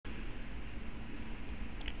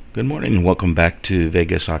Good morning and welcome back to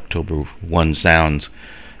Vegas October 1 Sounds.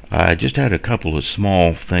 I just had a couple of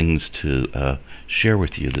small things to share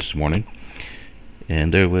with you this morning.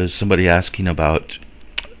 And there was somebody asking about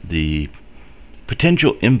the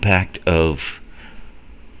potential impact of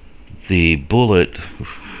the bullet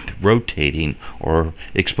rotating or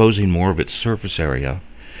exposing more of its surface area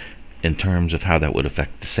in terms of how that would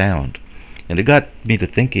affect the sound. And it got me to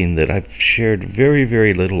thinking that I've shared very,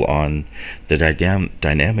 very little on the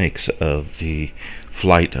dynamics of the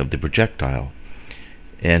flight of the projectile.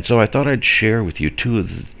 And so I thought I'd share with you two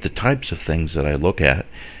of the types of things that I look at,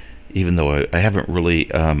 even though I haven't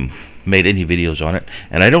really made any videos on it.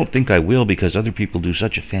 And I don't think I will, because other people do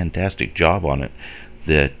such a fantastic job on it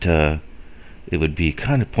that it would be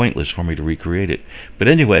kind of pointless for me to recreate it. But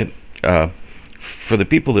anyway, for the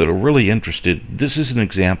people that are really interested, this is an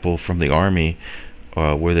example from the Army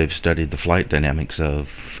where they've studied the flight dynamics of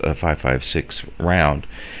a 5.56 round.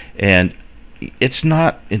 And it's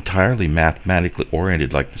not entirely mathematically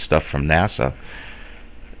oriented like the stuff from NASA.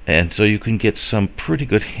 And so you can get some pretty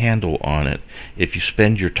good handle on it if you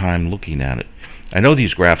spend your time looking at it. I know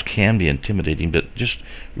these graphs can be intimidating, but just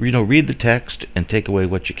read the text and take away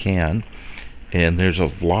what you can. And there's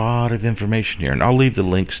a lot of information here. And I'll leave the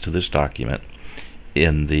links to this document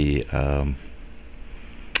in the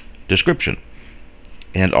description.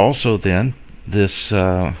 And also then this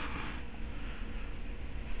other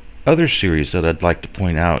series that I'd like to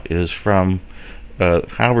point out is from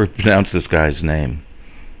how we pronounce this guy's name.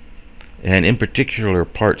 And in particular,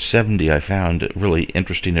 part 70 I found really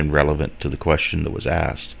interesting and relevant to the question that was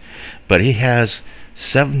asked. But he has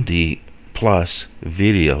 70 plus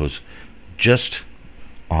videos just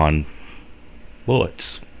on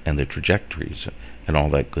bullets and the trajectories and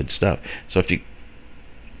all that good stuff. So if you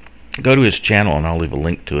go to his channel, and I'll leave a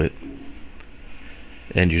link to it,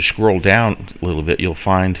 and you scroll down a little bit, you'll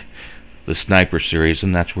find the sniper series,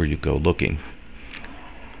 and that's where you go looking.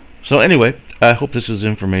 So anyway, I hope this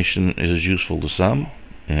information is useful to some,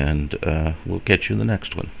 and we'll catch you in the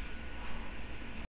next one.